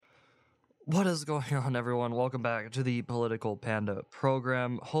What is going on, everyone? Welcome back to the Political Panda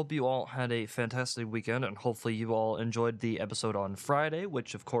program. Hope you all had a fantastic weekend, and hopefully you all enjoyed the episode on Friday,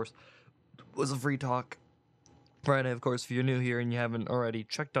 which, of course, was a free talk Friday. Of course, if you're new here and you haven't already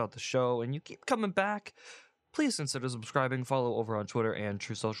checked out the show and you keep coming back, please consider subscribing, follow over on Twitter and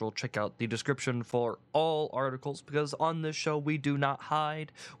True Social. Check out the description for all articles, because on this show we do not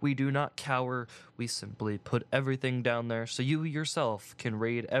hide, we do not cower, we simply put everything down there so you yourself can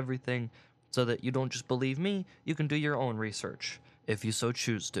read everything, so that you don't just believe me, you can do your own research, if you so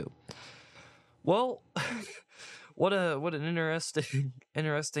choose to. Well, what an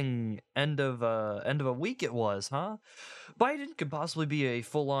interesting end of a week it was, huh? Biden could possibly be a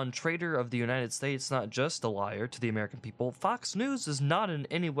full-on traitor of the United States, not just a liar to the American people. Fox News is not in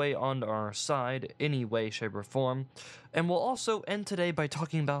any way on our side, any way, shape, or form. And we'll also end today by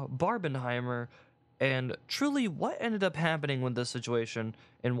talking about Barbenheimer and truly what ended up happening with this situation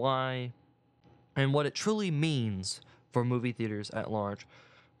and why, and what it truly means for movie theaters at large.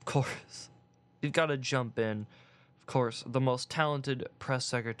 Of course, you've got to jump in. Of course, the most talented press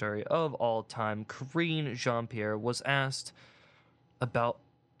secretary of all time, Karine Jean-Pierre, was asked about,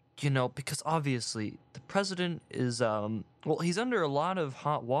 because obviously the president is, he's under a lot of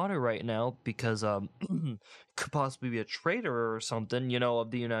hot water right now because, could possibly be a traitor or something,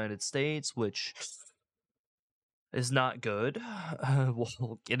 of the United States, which is not good.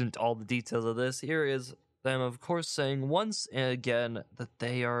 We'll get into all the details of this. Here is them, of course, saying once again that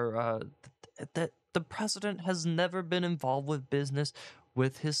they are, that the president has never been involved with business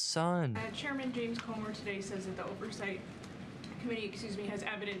with his son. Chairman James Comer today says that the Oversight Committee, has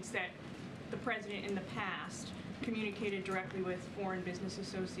evidence that the president in the past communicated directly with foreign business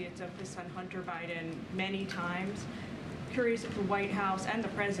associates of his son Hunter Biden many times. Curious if the White House and the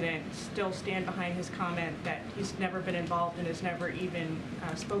president still stand behind his comment that he's never been involved and has never even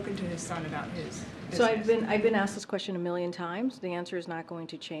spoken to his son about his business. So I've been asked this question a million times. The answer is not going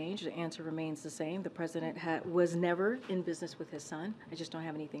to change. The answer remains the same. The president was never in business with his son. I just don't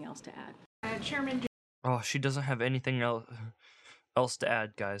have anything else to add. Chairman. Oh, she doesn't have anything else to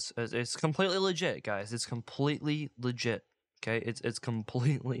add, guys. It's completely legit, guys. It's completely legit. Okay, it's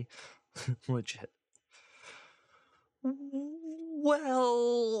completely legit.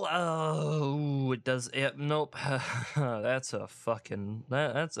 Well, it does. Yeah, nope. That's a fucking.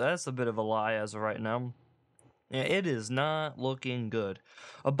 That's a bit of a lie as of right now. Yeah, it is not looking good.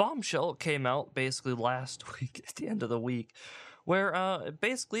 A bombshell came out basically last week at the end of the week, where it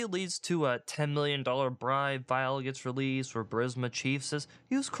basically leads to a $10 million bribe. File gets released where Burisma chief says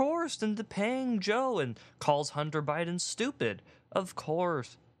he was coerced into paying Joe and calls Hunter Biden stupid. Of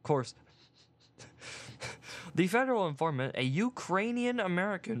course. The federal informant, a Ukrainian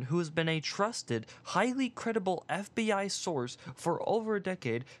American who has been a trusted, highly credible FBI source for over a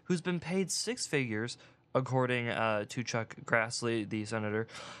decade, who's been paid six figures, according to Chuck Grassley, the senator,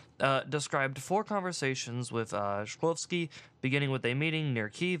 described four conversations with Shklovsky, beginning with a meeting near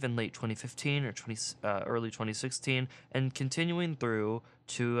Kyiv in late 2015 or early 2016, and continuing through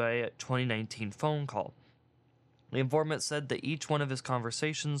to a 2019 phone call. The informant said that each one of his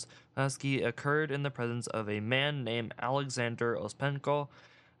conversations occurred in the presence of a man named Alexander Ospenko,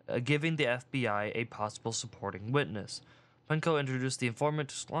 giving the FBI a possible supporting witness. Ospenko introduced the informant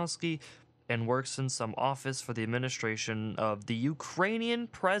to Shklovsky and works in some office for the administration of the Ukrainian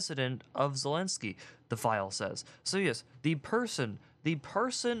president of Zelensky, the file says. So yes, the person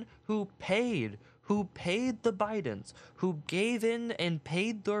who paid the Bidens, who gave in and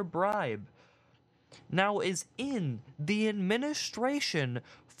paid their bribe, now is in the administration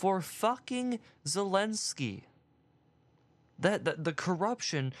for fucking Zelensky. That the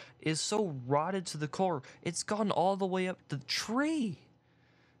corruption is so rotted to the core, it's gone all the way up the tree.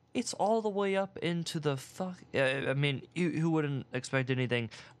 It's all the way up into the fuck. I mean, who wouldn't expect anything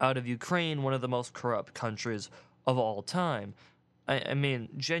out of Ukraine, one of the most corrupt countries of all time? I mean,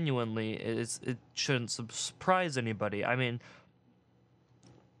 genuinely, it shouldn't surprise anybody. I mean,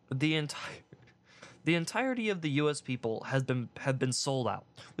 the entirety of the U.S. people have been sold out.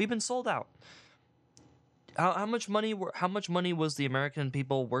 We've been sold out. How much money was the American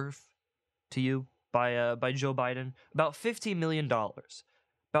people worth to you by Joe Biden? About $50 million.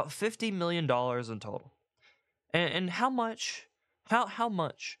 About $50 million in total. And how much do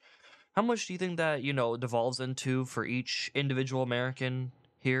you think that, devolves into for each individual American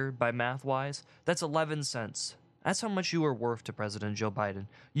here by math wise? That's 11 cents. That's how much you were worth to President Joe Biden.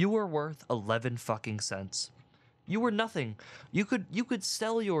 You were worth 11 fucking cents. You were nothing. You could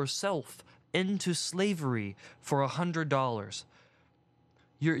sell yourself into slavery for $100.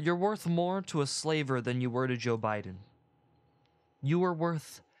 You're worth more to a slaver than you were to Joe Biden. You were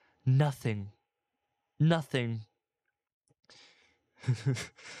worth Nothing. Nothing.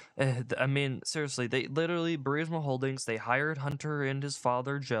 I mean, seriously, they literally, Burisma Holdings, they hired Hunter and his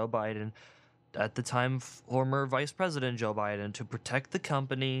father, Joe Biden, at the time former Vice President Joe Biden, to protect the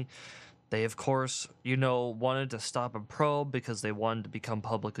company. They, of course, wanted to stop a probe because they wanted to become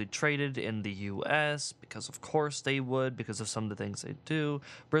publicly traded in the US, because of course they would, because of some of the things they do.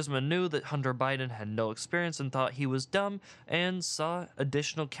 Burisma knew that Hunter Biden had no experience and thought he was dumb and sought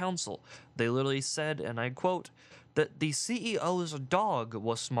additional counsel. They literally said, and I quote, that the CEO's dog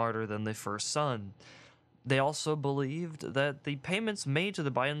was smarter than the first son. They also believed that the payments made to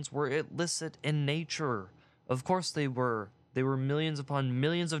the Bidens were illicit in nature. Of course they were. They were millions upon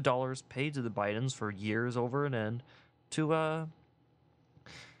millions of dollars paid to the Bidens for years over and end to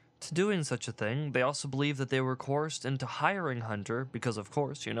doing such a thing. They also believed that they were coerced into hiring Hunter because, of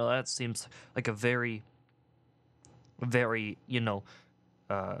course, that seems like a very, very,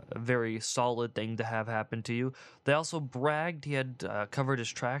 a very solid thing to have happen to you. They also bragged he had covered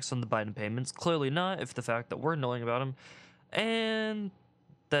his tracks on the Biden payments. Clearly not, if the fact that we're knowing about him. And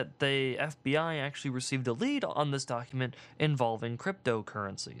that the FBI actually received a lead on this document involving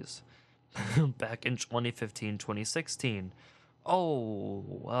cryptocurrencies back in 2015, 2016. And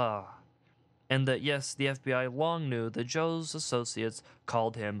that, yes, the FBI long knew that Joe's associates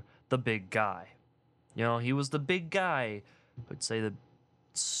called him the big guy. He was the big guy who'd say the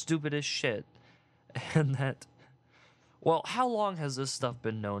stupidest shit. And that, well, how long has this stuff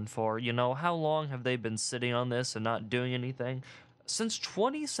been known for? How long have they been sitting on this and not doing anything? Since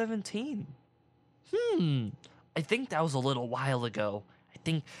 2017. I think that was a little while ago. I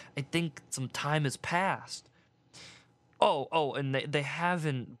think some time has passed. And they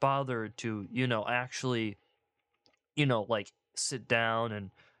haven't bothered to, actually, like sit down and,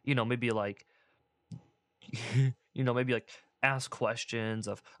 maybe like maybe like ask questions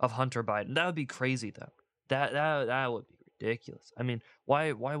of Hunter Biden. That would be crazy though. That would be ridiculous. I mean,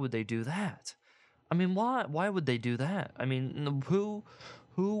 why would they do that? I mean, why would they do that? I mean, who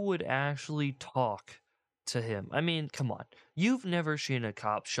would actually talk to him? I mean, come on. You've never seen a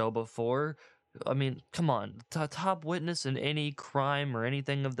cop show before. I mean, come on. Top witness in any crime or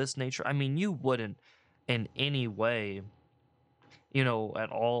anything of this nature. I mean, you wouldn't in any way,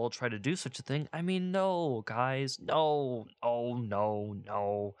 at all try to do such a thing. I mean, no, guys, no, oh, no,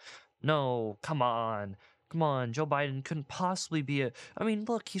 no, no, come on. Come on, Joe Biden couldn't possibly be I mean,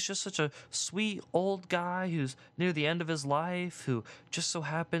 look, he's just such a sweet old guy who's near the end of his life, who just so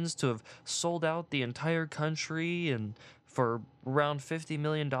happens to have sold out the entire country and for around $50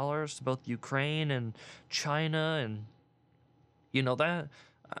 million to both Ukraine and China. And, that,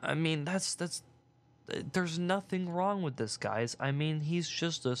 I mean, that's there's nothing wrong with this, guys. I mean, he's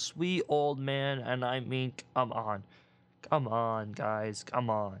just a sweet old man, and I mean, come on. Come on, guys. Come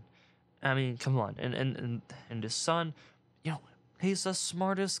on. I mean, come on. And his son, he's the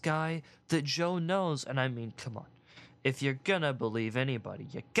smartest guy that Joe knows, and I mean, come on. If you're gonna believe anybody,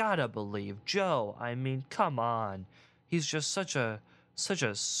 you gotta believe Joe. I mean, come on. He's just such a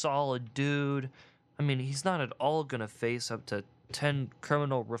solid dude. I mean, he's not at all gonna face up to 10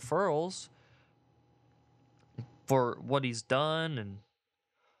 criminal referrals for what he's done, and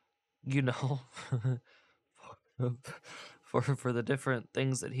you know for the different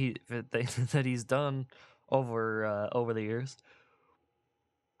things that he's done over the years.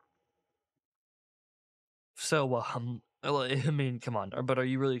 So I mean, come on, but are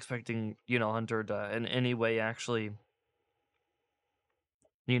you really expecting Hunter to in any way actually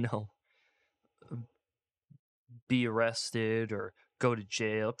you know be arrested or go to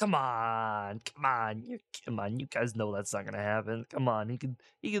jail? Come on, you guys know that's not gonna happen. Come on,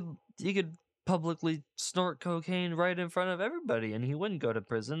 he could publicly snort cocaine right in front of everybody, and he wouldn't go to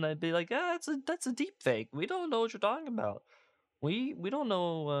prison. They'd be like, ah, that's a deep fake. We don't know what you're talking about. We don't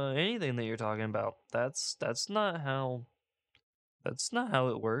know anything that you're talking about. That's not how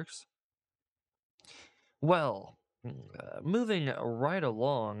it works. Well, moving right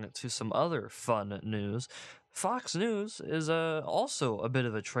along to some other fun news, Fox News is also a bit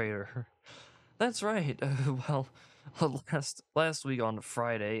of a traitor. That's right. Well, last week on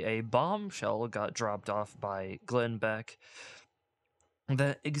Friday, a bombshell got dropped off by Glenn Beck.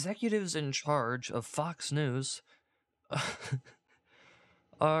 The executives in charge of Fox News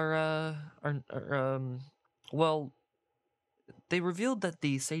are well, they revealed that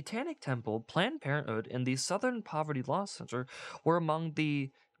the Satanic Temple, Planned Parenthood, and the Southern Poverty Law Center were among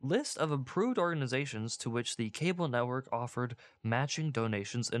the list of approved organizations to which the cable network offered matching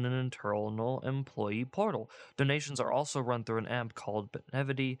donations in an internal employee portal. Donations are also run through an app called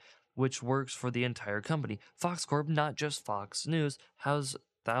Benevity, which works for the entire company. Fox Corp, not just Fox News, has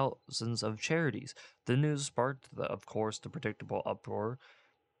thousands of charities. The news sparked, of course, the predictable uproar,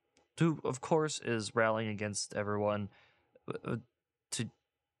 who, of course, is rallying against everyone to,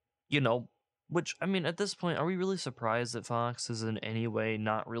 you know, which, I mean, at this point, are we really surprised that Fox is in any way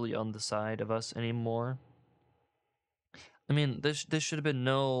not really on the side of us anymore? I mean, this should have been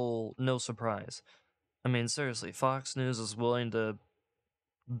no surprise. I mean, seriously, Fox News is willing to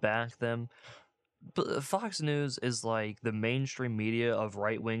back them. But Fox News is like the mainstream media of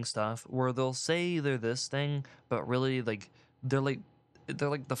right wing stuff, where they'll say they're this thing, but really, they're like they're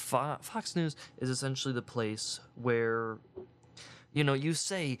like the Fox News is essentially the place where, you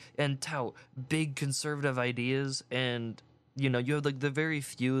say and tout big conservative ideas, and you have like the very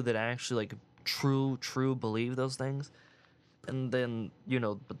few that actually like true believe those things. And then,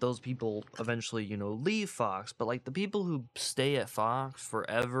 but those people eventually, leave Fox. But like the people who stay at Fox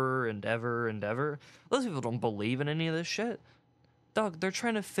forever and ever and ever, those people don't believe in any of this shit. Dog, they're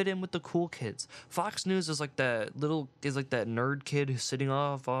trying to fit in with the cool kids. Fox News is like that nerd kid who's sitting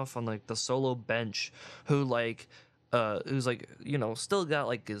off on like the solo bench, who's like, still got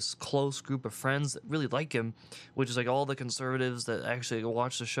like his close group of friends that really like him, which is like all the conservatives that actually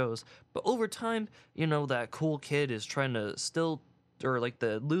watch the shows. But over time, that cool kid is trying to still, or like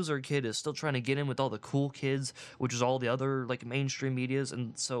the loser kid is still trying to get in with all the cool kids, which is all the other like mainstream medias.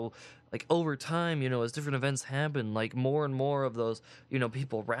 And so like over time, as different events happen, like more and more of those,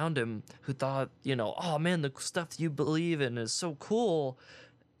 people around him who thought, oh man, the stuff you believe in is so cool,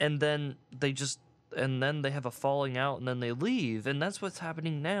 and then they have a falling out, and then they leave. And that's what's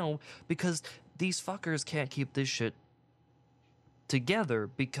happening now, because these fuckers can't keep this shit together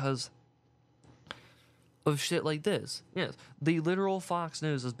because of shit like this. Yes, the literal Fox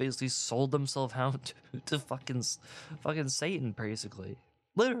News has basically sold themselves out to fucking Satan, basically.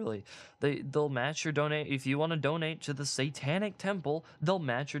 Literally, they'll match your donate if you want to donate to the Satanic Temple. They'll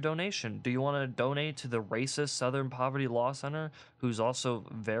match your donation. Do you want to donate to the racist Southern Poverty Law Center, who's also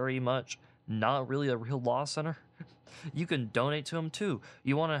very much not really a real law center? You can donate to them too.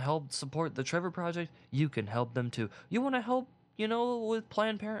 You want to help support the Trevor Project? You can help them too. You want to help, with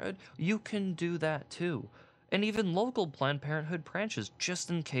Planned Parenthood? You can do that too. And even local Planned Parenthood branches, just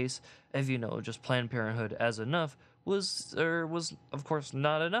in case, if just Planned Parenthood as enough was of course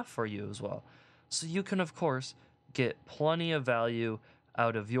not enough for you as well. So you can of course get plenty of value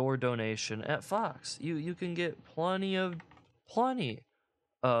out of your donation at Fox. You can get plenty of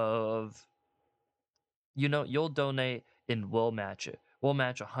you'll donate and we'll match it. We'll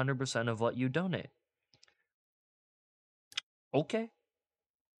match 100% of what you donate. Okay.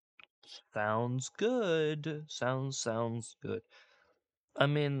 Sounds good. Sounds good. I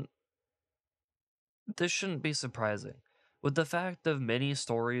mean, this shouldn't be surprising. With the fact of many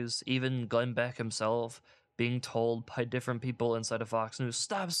stories, even Glenn Beck himself being told by different people inside of Fox News,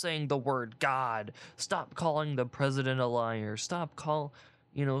 stop saying the word God, stop calling the president a liar,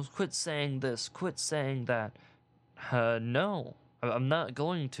 quit saying this, quit saying that. No, I'm not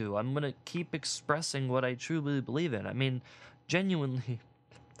going to. I'm going to keep expressing what I truly believe in. I mean, genuinely,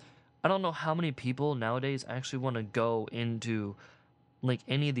 I don't know how many people nowadays actually want to go into like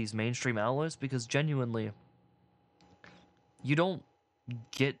any of these mainstream outlets, because genuinely, you don't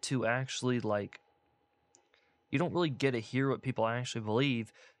get to actually you don't really get to hear what people actually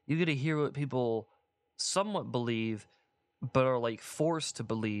believe. You get to hear what people somewhat believe, but are like forced to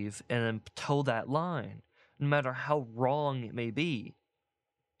believe, and then toe that line, no matter how wrong it may be.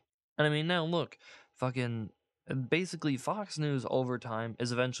 And I mean, now look, fucking, basically, Fox News over time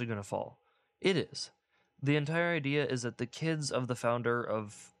is eventually going to fall. It is. The entire idea is that the kids of the founder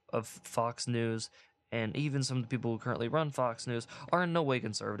of Fox News, and even some of the people who currently run Fox News, are in no way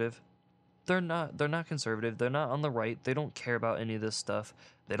conservative. They're not conservative. They're not on the right. They don't care about any of this stuff.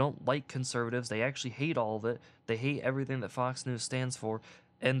 They don't like conservatives. They actually hate all of it. They hate everything that Fox News stands for,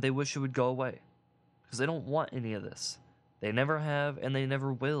 and they wish it would go away, because they don't want any of this. They never have, and they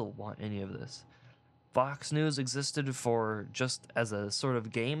never will want any of this. Fox News existed for just as a sort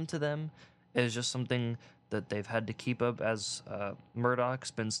of game to them. It is just something that they've had to keep up as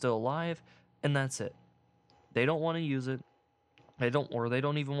Murdoch's been still alive, and that's it. They don't want to use it. They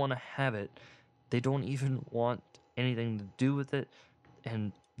don't even want to have it. They don't even want anything to do with it.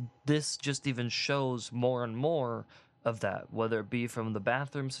 And this just even shows more and more of that, whether it be from the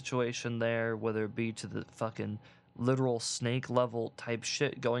bathroom situation there, whether it be to the fucking literal snake level type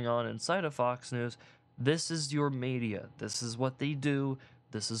shit going on inside of Fox News. This is your media. This is what they do.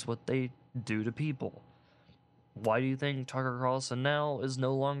 This is what they do to people. Why do you think Tucker Carlson now is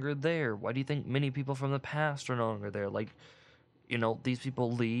no longer there? Why do you think many people from the past are no longer there? Like, these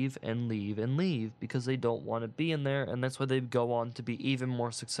people leave and leave and leave because they don't want to be in there, and that's why they go on to be even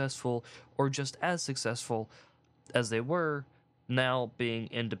more successful or just as successful as they were, now being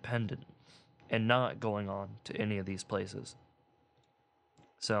independent and not going on to any of these places.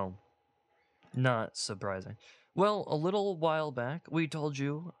 So, not surprising. Well, a little while back, we told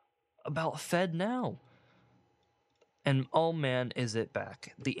you about FedNow. And oh man, is it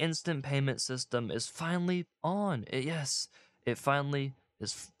back. The instant payment system is finally on. Yes, it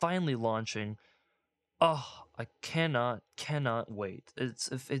is finally launching. Oh, I cannot wait.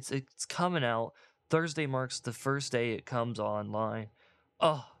 It's coming out. Thursday marks the first day it comes online.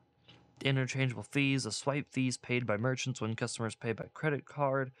 Oh, the interchangeable fees, the swipe fees paid by merchants when customers pay by credit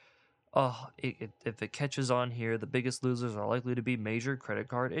card. Oh, if it catches on here, the biggest losers are likely to be major credit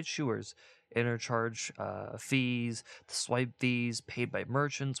card issuers. Interchange fees, the swipe fees paid by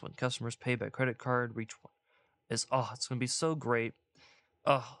merchants when customers pay by credit card. Reach one it's gonna be so great.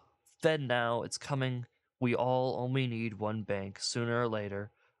 Oh, Fed now, it's coming. We all only need one bank sooner or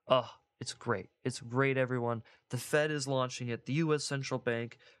later. Oh, it's great. It's great, everyone. The Fed is launching it. The U.S. Central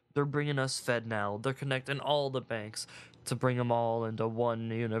Bank, they're bringing us Fed now. They're connecting all the banks to bring them all into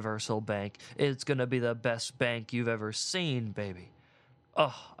one universal bank. It's going to be the best bank you've ever seen, baby.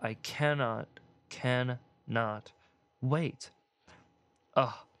 Oh, I cannot wait.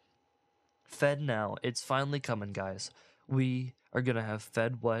 Oh, Fed now. It's finally coming, guys. We are gonna have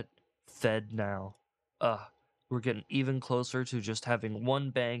Fed what? Fed now. We're getting even closer to just having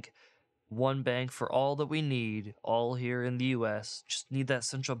one bank for all that we need, all here in the US. Just need that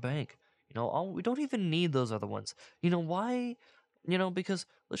central bank. We don't even need those other ones. You know why? Because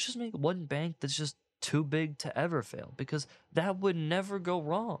let's just make one bank that's just too big to ever fail, because that would never go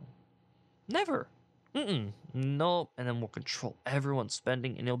wrong. Never. No, and then we'll control everyone's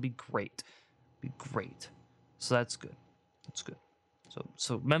spending and it'll be great. Be great. So that's good. That's good.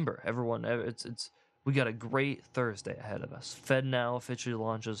 So remember, everyone, it's we got a great Thursday ahead of us. Fed now officially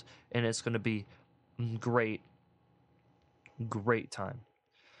launches, and it's going to be great, great time.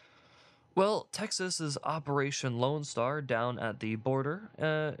 Well, Texas's Operation Lone Star down at the border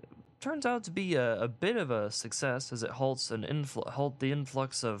turns out to be a bit of a success as it halts the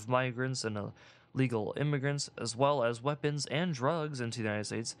influx of migrants and illegal immigrants, as well as weapons and drugs into the United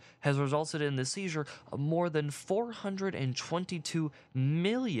States, has resulted in the seizure of more than 422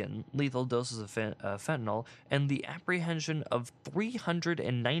 million lethal doses of fentanyl and the apprehension of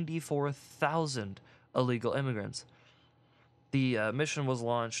 394,000 illegal immigrants. The mission was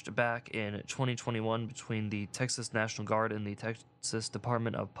launched back in 2021 between the Texas National Guard and the Texas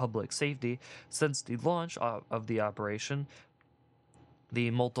Department of Public Safety. Since the launch of the operation,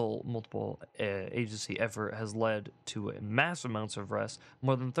 the multiple agency effort has led to mass amounts of arrests,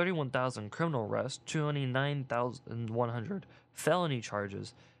 more than 31,000 criminal arrests, 29,100 felony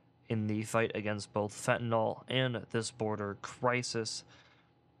charges in the fight against both fentanyl and this border crisis.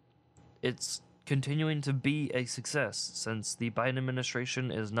 It's continuing to be a success since the Biden administration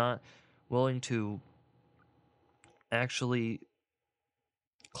is not willing to actually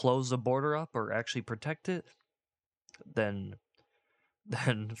close the border up or actually protect it. Then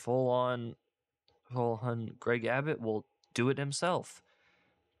full on Greg Abbott will do it himself.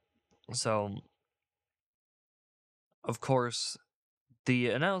 So of course the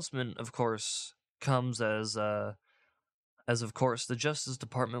announcement comes as of course the Justice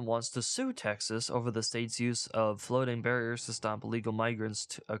Department wants to sue Texas over the state's use of floating barriers to stop illegal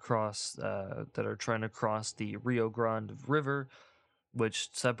migrants that are trying to cross the Rio Grande River, which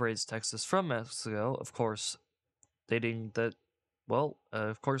separates Texas from Mexico. Of course, stating that,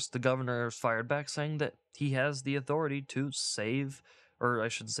 of course, the governor is fired back, saying that he has the authority to save, or I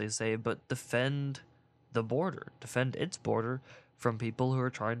shouldn't say save, but defend its border from people who are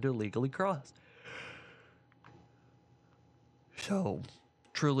trying to illegally cross. So,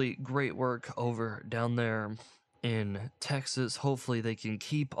 truly great work over down there in Texas. Hopefully they can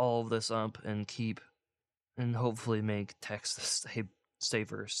keep all of this up and hopefully make Texas a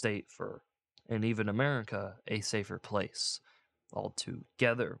safer state and even America a safer place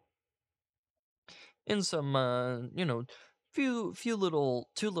altogether. In some, two little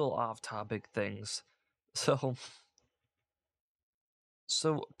off-topic things. So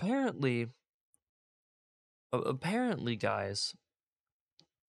apparently, guys,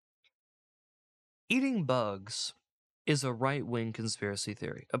 eating bugs is a right-wing conspiracy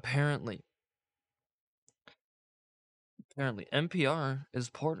theory. Apparently, NPR is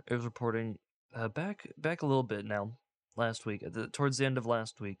reporting back a little bit now. Last week, towards the end of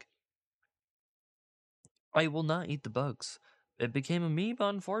last week, I will not eat the bugs. It became a meme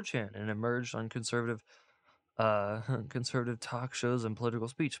on 4chan and emerged on conservative conservative talk shows and political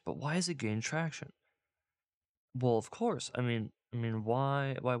speech. But why has it gained traction? Well, of course. I mean,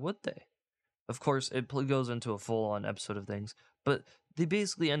 why would they? Of course, it goes into a full-on episode of things, but they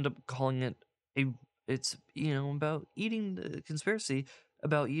basically end up calling it a. It's about eating the conspiracy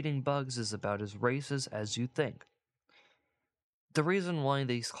about eating bugs is about as racist as you think. The reason why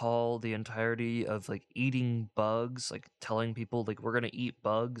they call the entirety of like eating bugs, like telling people like we're gonna eat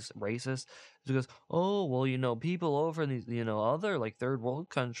bugs, racist, is because well people over in these other like third world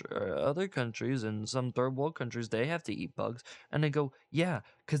country other countries and some third world countries they have to eat bugs, and they go yeah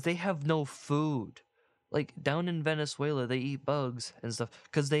because they have no food. Like down in Venezuela they eat bugs and stuff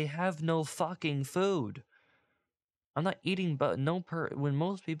because they have no fucking food. I'm not eating but when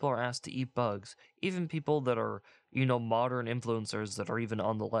most people are asked to eat bugs, even people that are, modern influencers that are even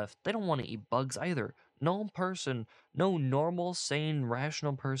on the left, they don't want to eat bugs either. No person, no normal, sane,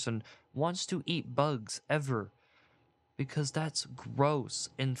 rational person wants to eat bugs ever because that's gross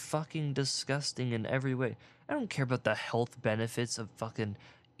and fucking disgusting in every way. I don't care about the health benefits of fucking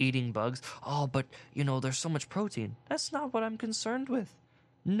eating bugs. Oh, but there's so much protein. That's not what I'm concerned with.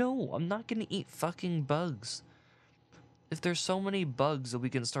 No, I'm not gonna eat fucking bugs. If there's so many bugs that we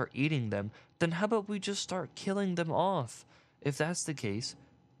can start eating them, then how about we just start killing them off? If that's the case,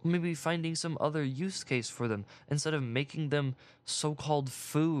 maybe finding some other use case for them instead of making them so-called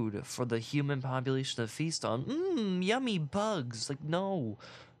food for the human population to feast on. Yummy bugs. Like, no.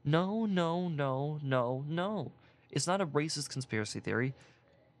 No, no, no, no, no. It's not a racist conspiracy theory.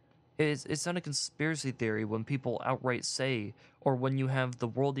 It's not a conspiracy theory when people outright say, or when you have the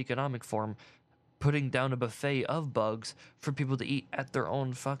World Economic Forum putting down a buffet of bugs for people to eat at their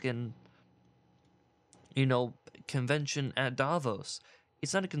own fucking, you know, convention at Davos.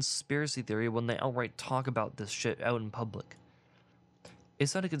 It's not a conspiracy theory when they outright talk about this shit out in public.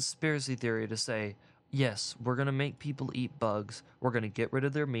 It's not a conspiracy theory to say, yes, we're gonna make people eat bugs, we're gonna get rid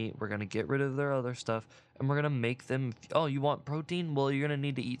of their meat, we're gonna get rid of their other stuff, and we're gonna make them, oh, you want protein? Well, you're gonna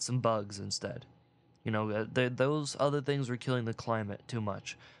need to eat some bugs instead. Those other things are killing the climate too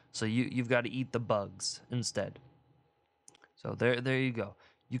much. So you've got to eat the bugs instead. So there you go.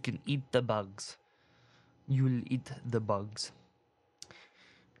 You can eat the bugs. You'll eat the bugs.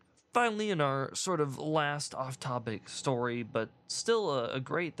 Finally, in our sort of last off-topic story, but still a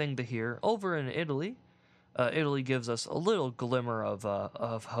great thing to hear, over in Italy, Italy gives us a little glimmer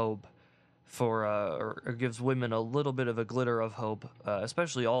of hope or gives women a little bit of a glitter of hope,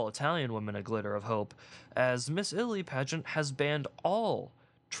 especially all Italian women a glitter of hope, as Miss Italy pageant has banned all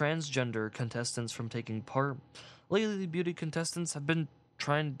transgender contestants from taking part. Lately, beauty contestants have been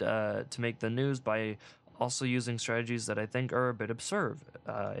trying to make the news by also using strategies that I think are a bit absurd.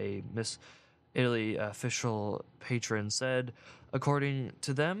 A Miss Italy official patron said, according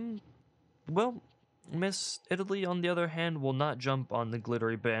to them, well, Miss Italy, on the other hand, will not jump on the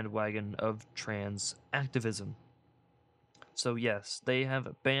glittery bandwagon of trans activism. So, yes, they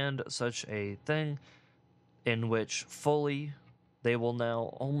have banned such a thing in which fully they will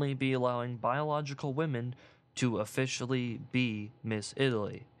now only be allowing biological women to officially be Miss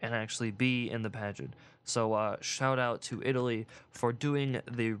Italy and actually be in the pageant. So, shout out to Italy for doing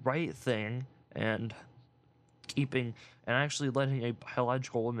the right thing and keeping and actually letting a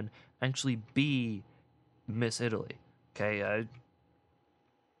biological woman actually be Miss Italy. Okay,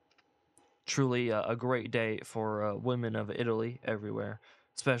 truly a great day for women of Italy everywhere,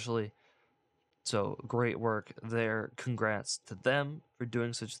 especially. So great work there. Congrats to them for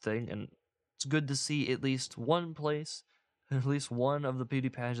doing such a thing, and it's good to see at least one place, at least one of the beauty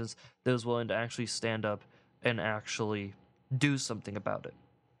pageants that was willing to actually stand up and actually do something about it.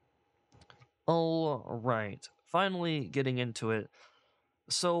 All right, finally getting into it.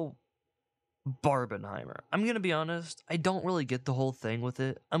 So Barbenheimer. I'm gonna be honest, I don't really get the whole thing with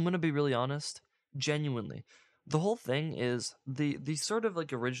it. I'm gonna be really honest, genuinely. The whole thing is the sort of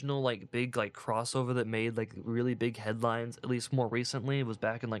like original like big like crossover that made like really big headlines, at least more recently, was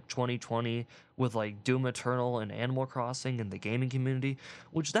back in like 2020 with like Doom Eternal and Animal Crossing and the gaming community,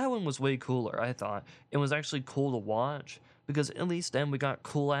 which that one was way cooler, I thought. It was actually cool to watch because at least then we got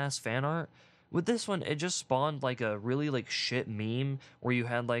cool ass fan art. With this one, it just spawned like a really like shit meme where you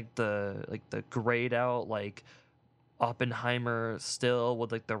had like the grayed out like Oppenheimer still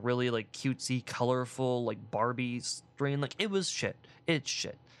with like the really like cutesy colorful like Barbie screen. Like it was shit. It's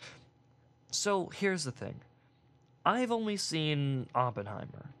shit. So here's the thing. I've only seen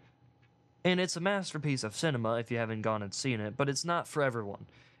Oppenheimer. And it's a masterpiece of cinema if you haven't gone and seen it, but it's not for everyone.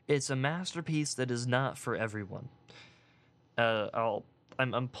 It's a masterpiece that is not for everyone.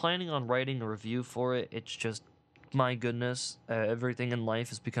 I'm planning on writing a review for it. It's just, my goodness, everything in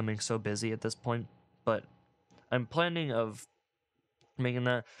life is becoming so busy at this point. But I'm planning of making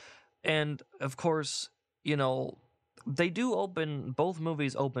that. And of course, you know, they do open, both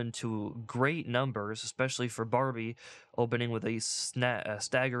movies open to great numbers, especially for Barbie, opening with a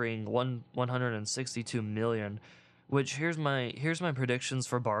staggering 162 million. Which here's my predictions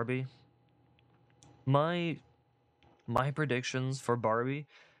for Barbie. My my predictions for Barbie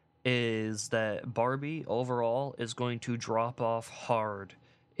is that Barbie overall is going to drop off hard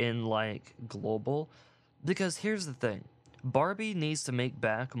in like global, because here's the thing. Barbie needs to make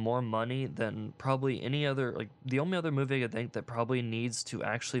back more money than probably any other, like the only other movie I could think that probably needs to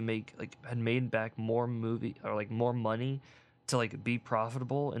actually make like had made back more movie or like more money to like be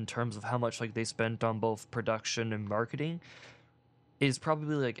profitable in terms of how much like they spent on both production and marketing is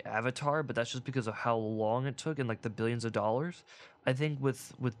probably like Avatar, but that's just because of how long it took and like the billions of dollars. I think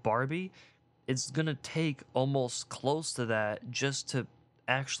with Barbie, it's gonna take almost close to that just to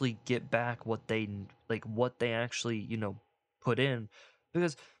actually get back what they actually put in,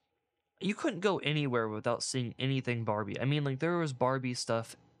 because you couldn't go anywhere without seeing anything Barbie. I mean, like there was Barbie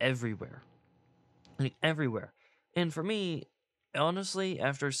stuff everywhere, like everywhere. And for me, honestly,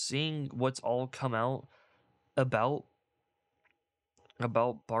 after seeing what's all come out about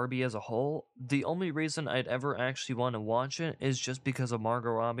Barbie as a whole, the only reason I'd ever actually want to watch it is just because of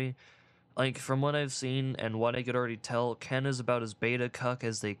Margot Robbie. Like, from what I've seen and what I could already tell, Ken is about as beta cuck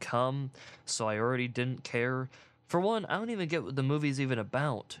as they come, so I already didn't care. For one, I don't even get what the movie's even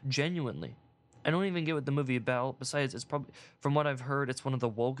about, genuinely. I don't even get what the movie about. Besides, it's probably, from what I've heard, it's one of the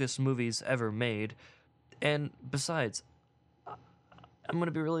wokest movies ever made. And besides, I'm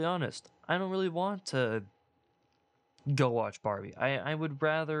gonna be really honest. I don't really want to go watch Barbie. I would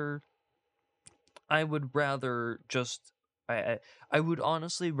rather just I, I I would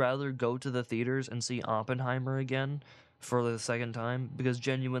honestly rather go to the theaters and see Oppenheimer again for the second time, because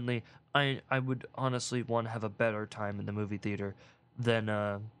genuinely I would honestly want to have a better time in the movie theater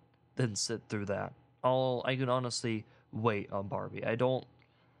than sit through that. I could honestly wait on Barbie. I don't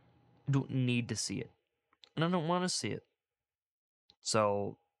need to see it. And I don't want to see it.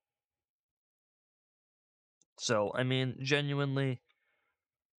 So I mean, genuinely,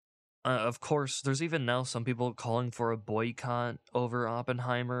 of course, there's even now some people calling for a boycott over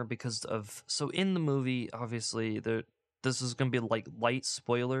Oppenheimer because of. So in the movie, obviously, this is gonna be like light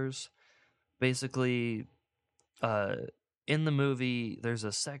spoilers. Basically, uh, in the movie, there's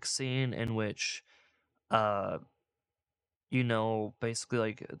a sex scene in which, uh, basically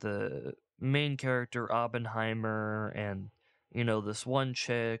like the main character Oppenheimer and this one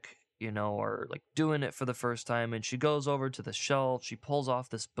chick, are like doing it for the first time, and she goes over to the shelf, she pulls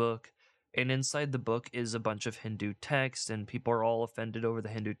off this book, and inside the book is a bunch of Hindu text, and people are all offended over the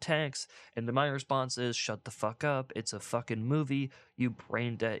Hindu text, and my response is shut the fuck up, it's a fucking movie, you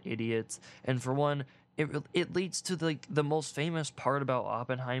brain dead idiots. And for one, it leads to like the most famous part about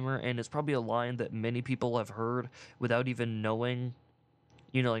Oppenheimer, and it's probably a line that many people have heard without even knowing,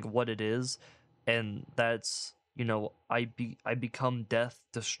 like what it is, and that's I become death,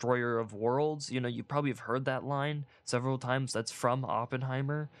 destroyer of worlds. You probably have heard that line several times. That's from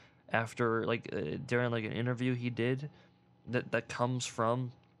Oppenheimer, after like during like an interview he did, that comes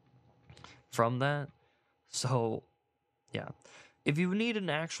from that. So yeah. If you need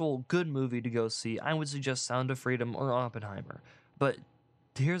an actual good movie to go see, I would suggest Sound of Freedom or Oppenheimer. But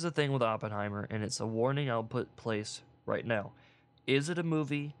here's the thing with Oppenheimer, and it's a warning I'll put place right now. Is it a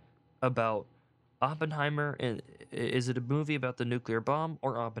movie about Oppenheimer? Is it a movie about the nuclear bomb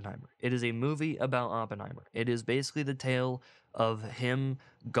or Oppenheimer? It is a movie about Oppenheimer. It is basically the tale of him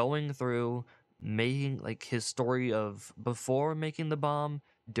going through making like his story of before making the bomb,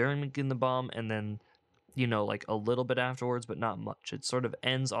 during making the bomb, and then like a little bit afterwards, but not much. It sort of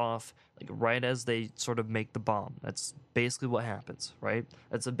ends off like right as they sort of make the bomb. That's basically what happens, right?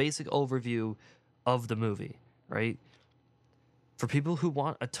 That's a basic overview of the movie, right? For people who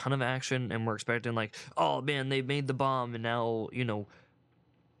want a ton of action and we're expecting like, oh man, they made the bomb and now,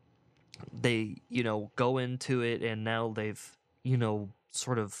 they, go into it and now they've,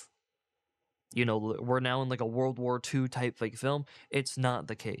 sort of we're now in like a World War II type like film. It's not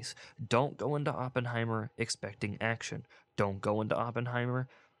the case. Don't go into Oppenheimer expecting action. Don't go into Oppenheimer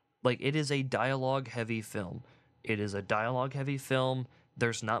like it is a dialogue heavy film. It is a dialogue heavy film.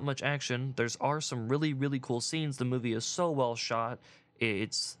 There's not much action. There's are some really really cool scenes. The movie is so well shot.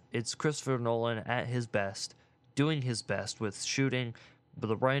 It's Christopher Nolan at his best, doing his best with shooting. But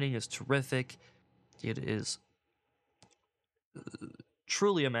the writing is terrific. It is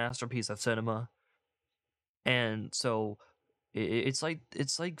truly a masterpiece of cinema. And so It's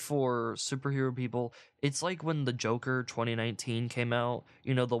like for superhero people, it's like when the Joker 2019 came out,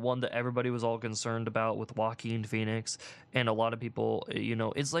 you know, the one that everybody was all concerned about with Joaquin Phoenix, and a lot of people, you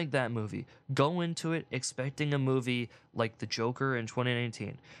know, it's like that movie. Go into it expecting a movie like the Joker in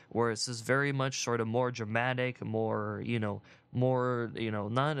 2019, where it's this very much sort of more dramatic, more,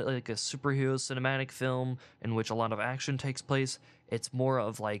 not like a superhero cinematic film in which a lot of action takes place. It's more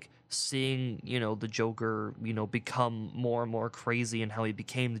of like seeing, the Joker, become more and more crazy and how he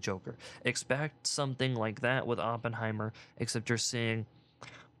became the Joker. Expect something like that with Oppenheimer, except you're seeing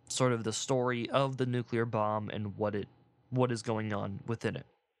sort of the story of the nuclear bomb and what is going on within it.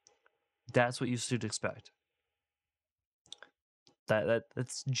 That's what you should expect.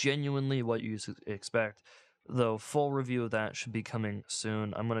 That's genuinely what you expect. Though full review of that should be coming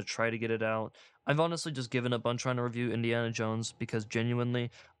soon. I'm gonna try to get it out. I've honestly just given up on trying to review Indiana Jones because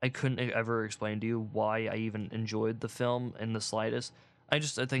genuinely I couldn't ever explain to you why I even enjoyed the film in the slightest. I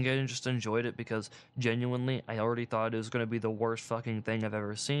think I just enjoyed it because genuinely I already thought it was gonna be the worst fucking thing I've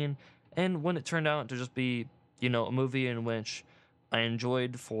ever seen. And when it turned out to just be, a movie in which I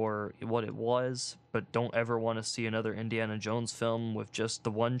enjoyed for what it was, but don't ever want to see another Indiana Jones film with just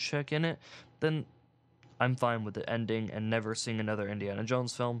the one chick in it, then I'm fine with the ending and never seeing another Indiana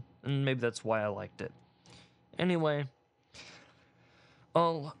Jones film, and maybe that's why I liked it. Anyway,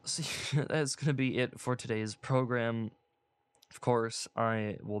 I'll see. That's gonna be it for today's program. Of course,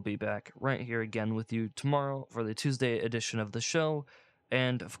 I will be back right here again with you tomorrow for the Tuesday edition of the show,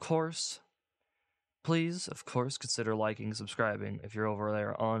 and of course, please, of course, consider liking and subscribing if you're over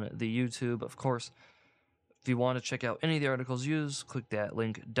there on the YouTube. Of course, if you want to check out any of the articles used, click that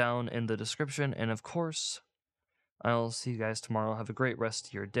link down in the description. And of course, I'll see you guys tomorrow. Have a great rest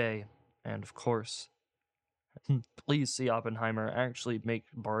of your day. And of course, please see Oppenheimer. Actually make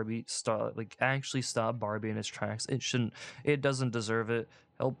Barbie stop, actually stop Barbie in its tracks. It doesn't deserve it.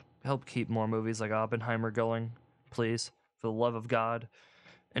 Help keep more movies like Oppenheimer going, please, for the love of God.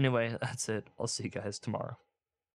 Anyway, that's it. I'll see you guys tomorrow.